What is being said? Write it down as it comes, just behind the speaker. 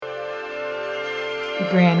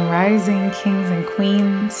Grand Rising Kings and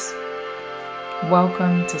Queens,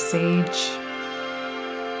 welcome to Sage.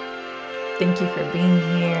 Thank you for being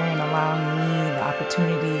here and allowing me the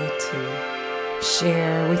opportunity to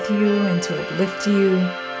share with you and to uplift you.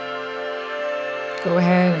 Go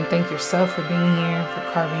ahead and thank yourself for being here, for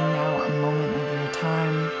carving out a moment of your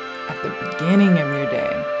time at the beginning of your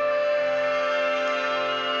day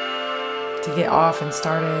to get off and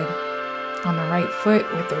started on the right foot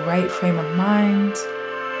with the right frame of mind.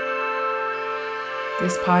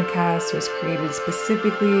 This podcast was created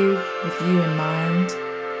specifically with you in mind,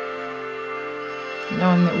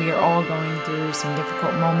 knowing that we are all going through some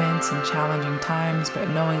difficult moments and challenging times, but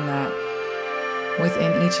knowing that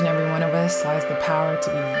within each and every one of us lies the power to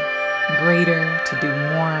be greater, to do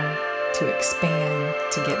more, to expand,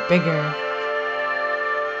 to get bigger,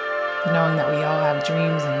 knowing that we all have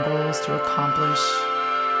dreams and goals to accomplish,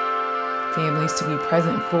 families to be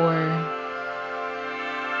present for,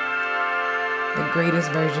 the greatest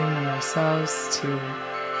version of ourselves to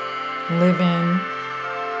live in,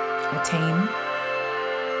 attain.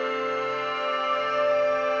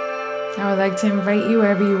 I would like to invite you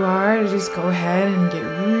wherever you are to just go ahead and get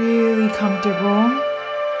really comfortable.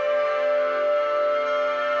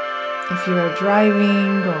 If you are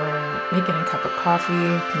driving or making a cup of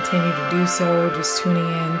coffee, continue to do so, just tuning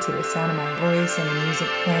in to the sound of my voice and the music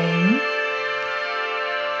playing.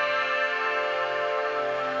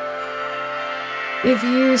 If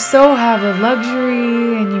you so have the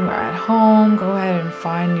luxury and you are at home, go ahead and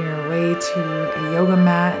find your way to a yoga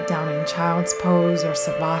mat down in child's pose or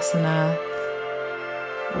savasana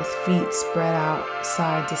with feet spread out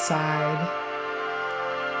side to side,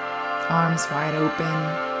 arms wide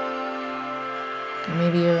open. Or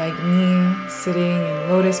maybe you're like me, sitting in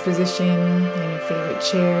lotus position in your favorite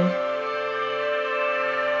chair.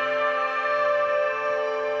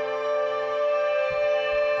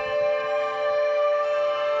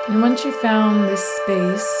 And once you found this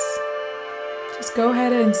space, just go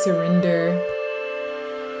ahead and surrender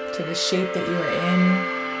to the shape that you are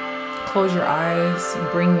in. Close your eyes and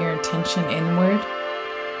bring your attention inward.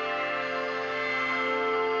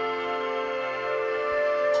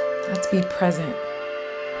 Let's be present.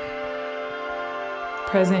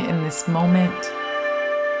 Present in this moment.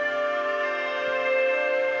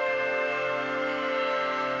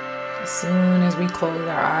 As soon as we close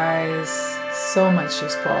our eyes, so much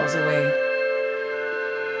just falls away.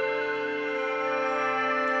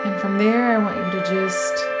 And from there, I want you to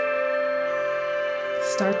just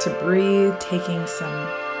start to breathe, taking some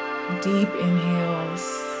deep inhales,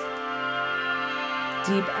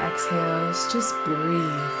 deep exhales. Just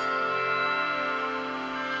breathe.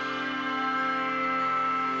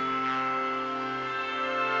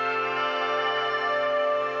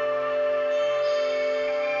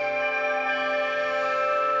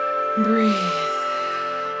 Breathe.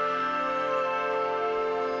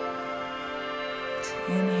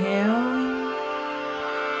 Inhale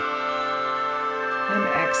and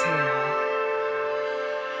exhale.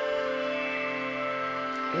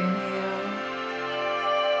 Inhale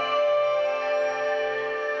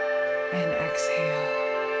and exhale.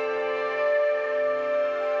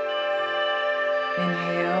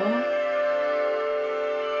 Inhale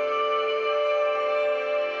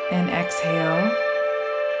and exhale.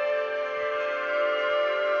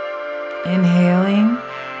 Inhaling,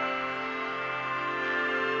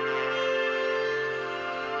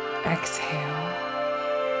 exhale,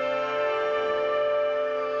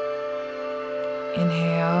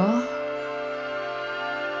 inhale,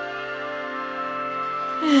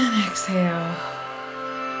 and exhale,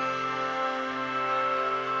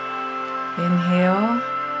 inhale,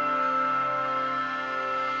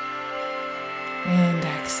 and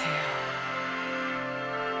exhale.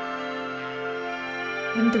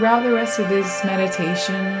 And throughout the rest of this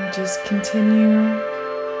meditation, just continue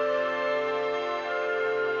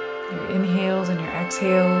your inhales and your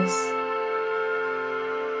exhales,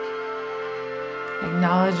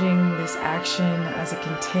 acknowledging this action as a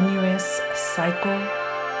continuous cycle.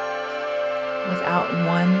 Without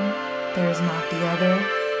one, there is not the other.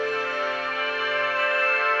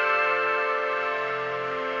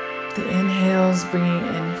 The inhales bringing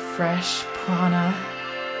in fresh prana,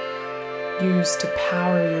 used to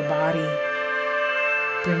power your body,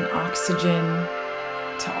 bring oxygen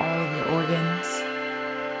to all of your organs.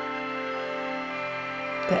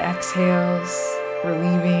 The exhales,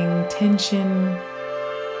 relieving tension,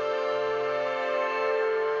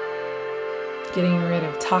 getting rid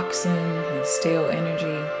of toxin and stale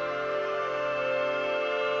energy.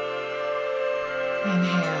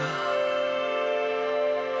 Inhale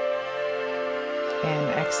and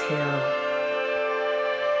exhale.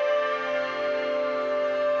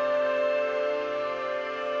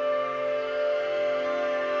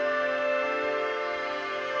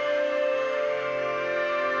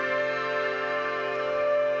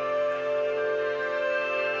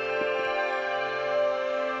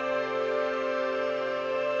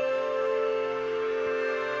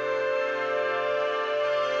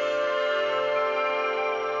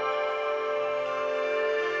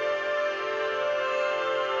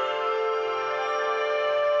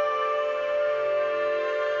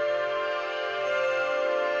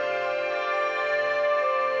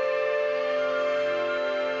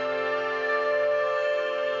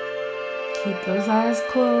 Keep those eyes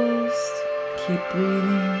closed. Keep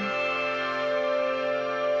breathing.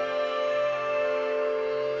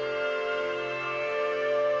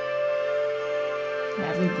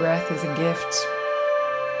 Every breath is a gift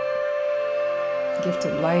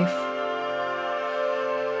of life.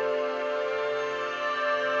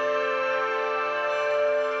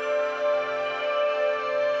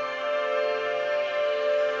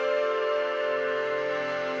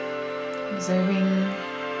 Observing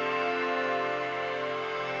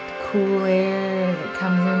the cool air that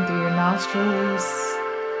comes in through your nostrils,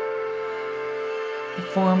 the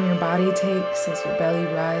form your body takes as your belly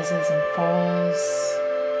rises and falls.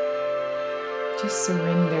 Just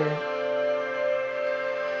surrender.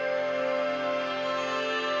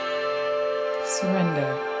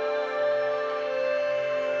 Surrender.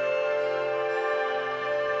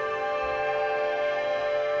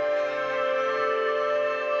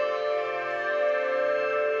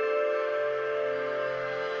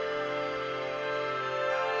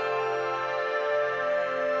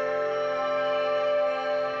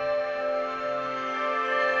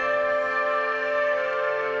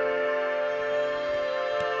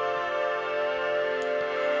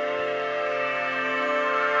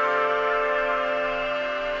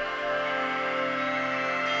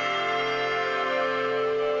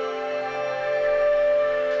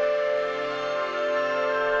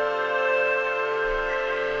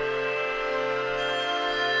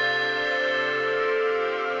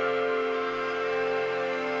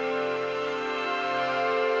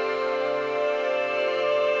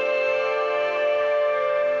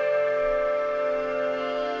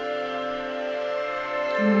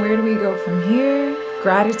 And where do we go from here?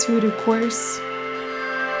 Gratitude, of course.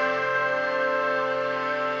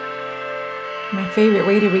 My favorite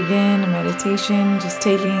way to begin a meditation, just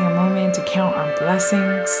taking a moment to count our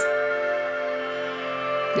blessings.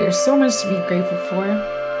 There's so much to be grateful for.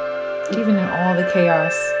 Even in all the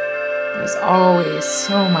chaos, there's always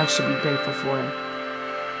so much to be grateful for.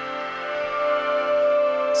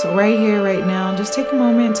 So right here, right now, just take a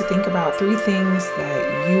moment to think about 3 things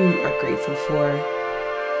that you are grateful for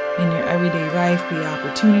in your everyday life, be it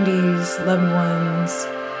opportunities, loved ones,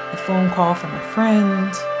 a phone call from a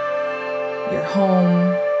friend, your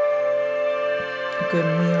home, a good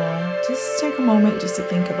meal. Just take a moment just to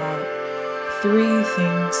think about 3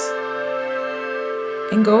 things.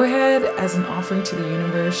 And go ahead, as an offering to the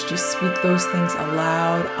universe, just speak those things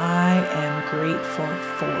aloud. I am grateful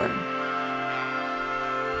for.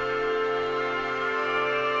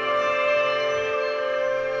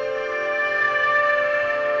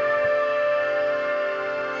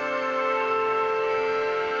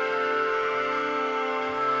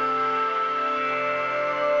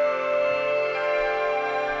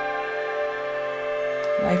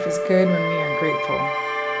 Life is good when we are grateful.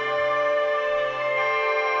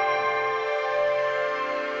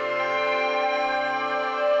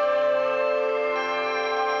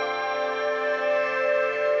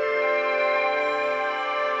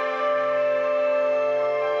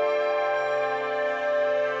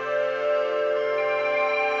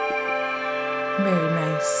 Very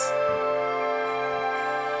nice.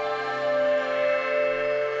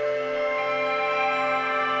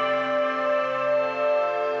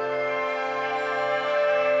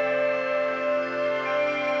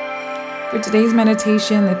 For today's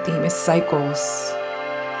meditation, the theme is cycles.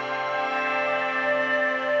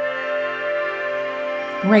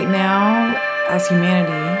 Right now, as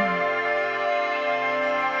humanity,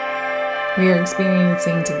 we are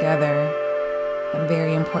experiencing together a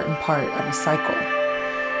very important part of a cycle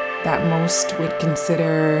that most would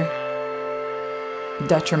consider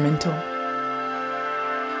detrimental.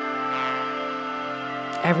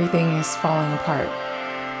 Everything is falling apart.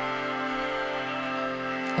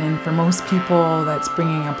 And for most people, that's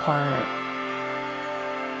bringing apart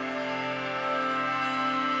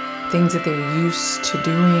things that they're used to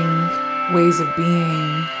doing, ways of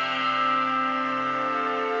being.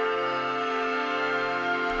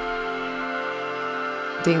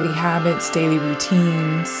 Daily habits, daily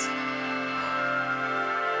routines.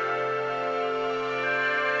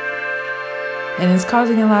 And it's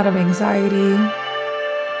causing a lot of anxiety,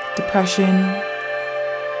 depression,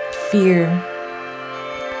 fear,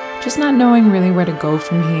 just not knowing really where to go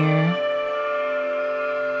from here,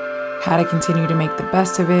 how to continue to make the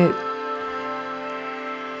best of it,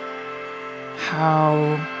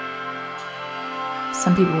 how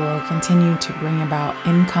some people will continue to bring about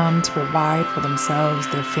income to provide for themselves,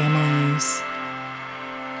 their families,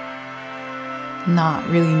 not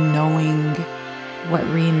really knowing what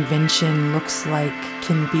reinvention looks like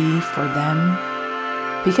can be for them,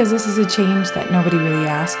 because this is a change that nobody really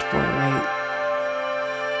asked for, right?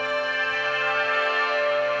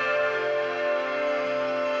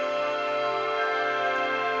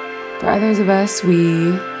 For others of us,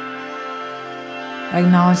 we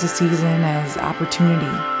acknowledge the season as opportunity,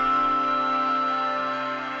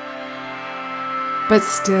 but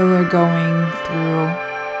still are going through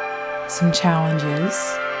some challenges,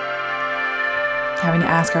 having to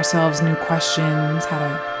ask ourselves new questions,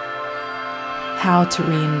 how to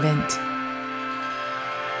reinvent.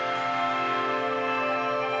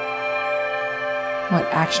 What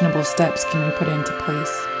actionable steps can we put into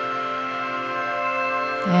place?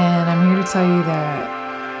 And I'm here to tell you that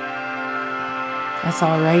that's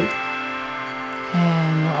all right,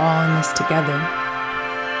 and we're all in this together.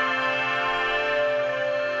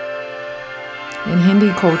 In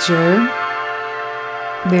Hindi culture,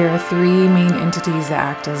 there are three main entities that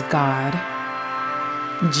act as God.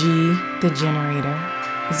 G, the generator,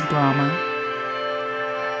 is Brahma.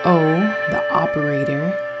 O, the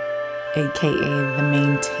operator, aka the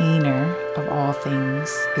maintainer of all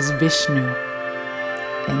things, is Vishnu.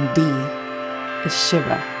 And D is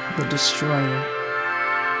Shiva, the destroyer.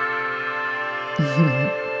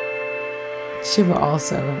 Shiva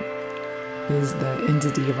also is the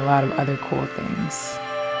entity of a lot of other cool things,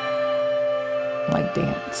 like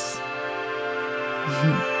dance.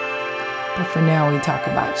 But for now, we talk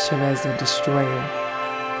about Shiva as the destroyer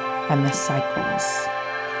and the cycles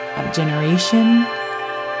of generation,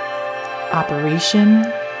 operation,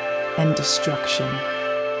 and destruction.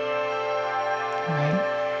 Right?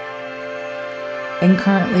 And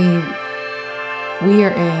currently, we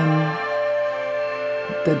are in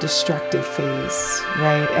the destructive phase,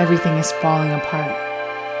 right? Everything is falling apart.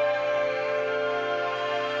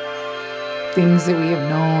 Things that we have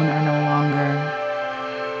known are no longer.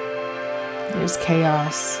 There's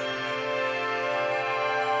chaos.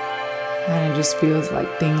 And it just feels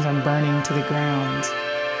like things are burning to the ground.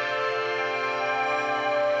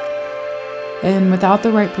 And without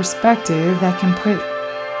the right perspective, that can put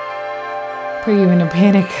you in a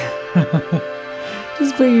panic.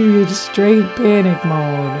 Just put you in straight panic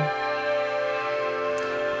mode.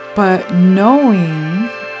 But knowing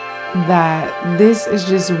that this is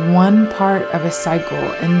just one part of a cycle,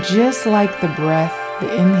 and just like the breath,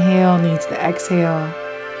 the inhale needs the exhale.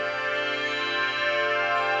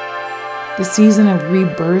 The season of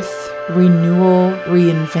rebirth, renewal,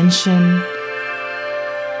 reinvention,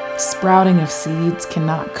 sprouting of seeds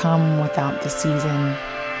cannot come without the season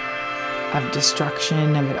of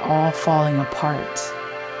destruction, of it all falling apart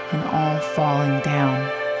and all falling down.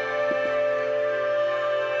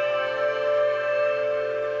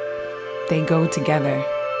 They go together,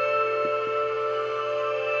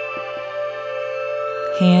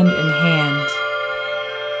 hand in hand.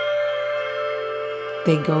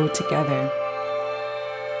 They go together.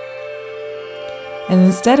 And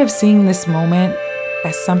instead of seeing this moment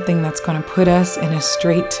as something that's going to put us in a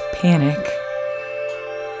straight panic,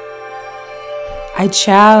 I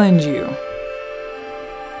challenge you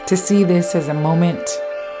to see this as a moment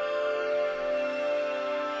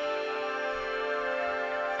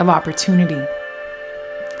of opportunity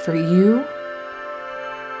for you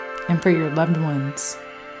and for your loved ones.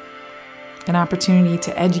 An opportunity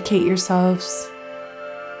to educate yourselves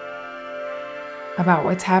about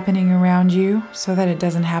what's happening around you so that it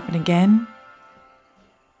doesn't happen again.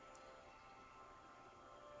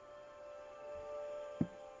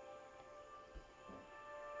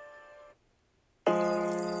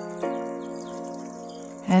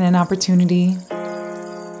 And an opportunity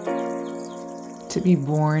to be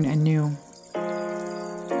born anew.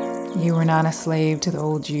 You were not a slave to the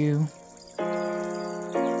old you.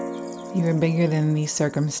 You are bigger than these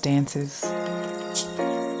circumstances.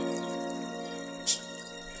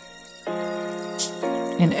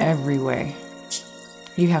 In every way.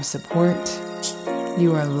 You have support.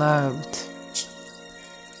 You are loved.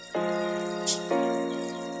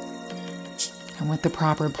 And with the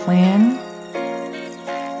proper plan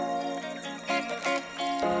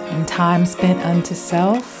and time spent unto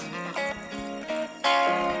self,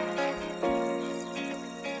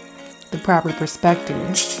 the proper perspective,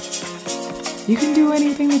 you can do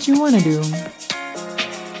anything that you want to do.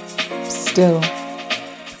 Still,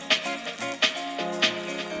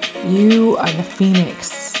 you are the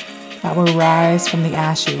phoenix that will rise from the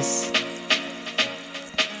ashes.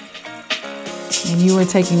 And you are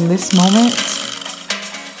taking this moment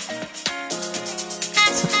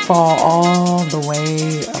to fall all the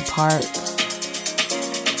way apart,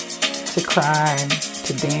 to cry,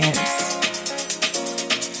 to dance,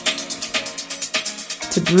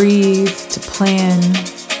 to breathe, to plan,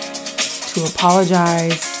 to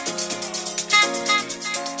apologize,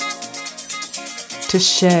 to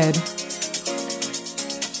shed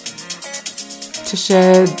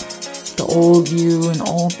the old you and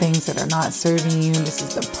old things that are not serving you. This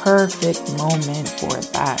is the perfect moment for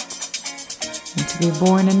that. And to be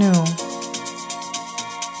born anew.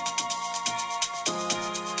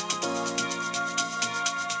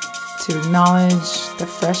 To acknowledge the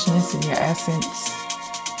freshness in your essence.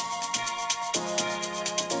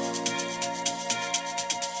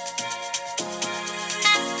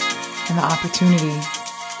 And the opportunity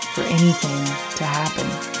for anything to happen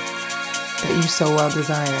that you so well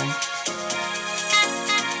desire.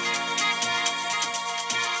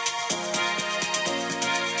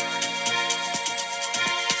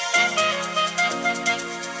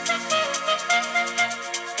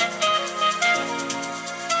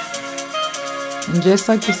 And just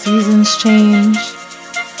like the seasons change,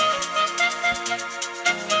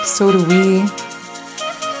 so do we,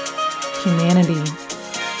 humanity,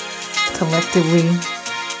 collectively,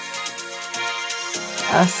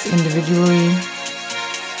 us individually.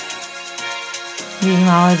 We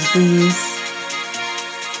acknowledge these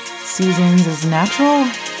seasons as natural,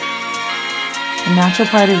 a natural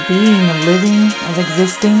part of being, of living, of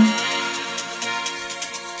existing.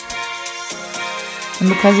 And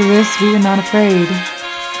because of this, we are not afraid.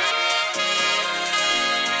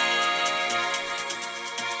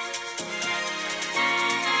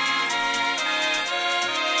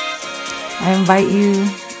 I invite you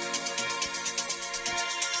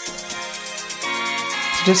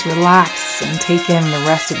to just relax and take in the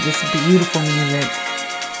rest of this beautiful music,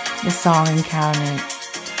 the song Encounter,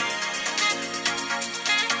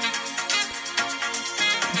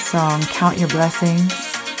 the song Count Your Blessings.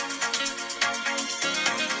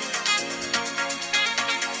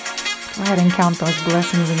 Go ahead and count those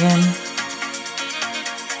blessings again.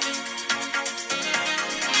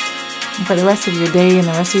 And for the rest of your day and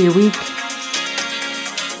the rest of your week,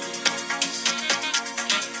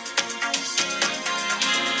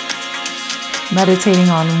 meditating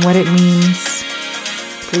on what it means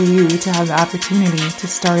for you to have the opportunity to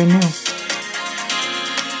start anew.